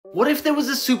What if there was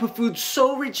a superfood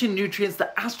so rich in nutrients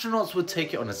that astronauts would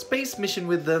take it on a space mission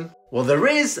with them? Well, there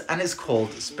is, and it's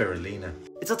called spirulina.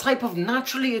 It's a type of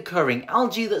naturally occurring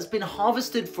algae that's been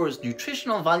harvested for its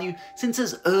nutritional value since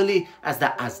as early as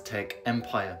the Aztec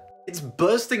Empire. It's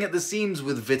bursting at the seams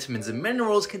with vitamins and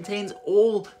minerals, contains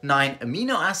all 9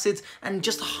 amino acids, and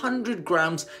just 100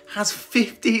 grams has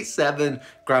 57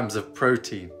 grams of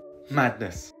protein.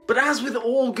 Madness. But as with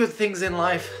all good things in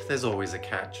life, there's always a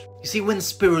catch. You see, when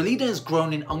spirulina is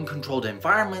grown in uncontrolled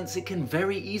environments, it can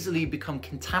very easily become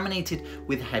contaminated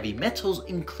with heavy metals,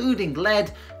 including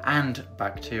lead and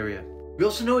bacteria. We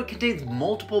also know it contains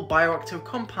multiple bioactive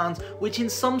compounds, which in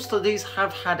some studies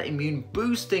have had immune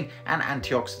boosting and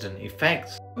antioxidant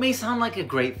effects. It may sound like a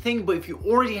great thing, but if you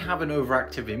already have an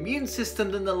overactive immune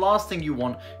system, then the last thing you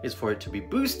want is for it to be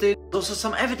boosted. There's also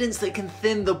some evidence that it can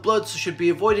thin the blood, so should be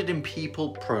avoided in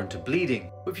people prone to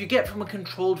bleeding. But if you get from a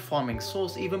controlled farming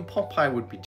source, even Popeye would be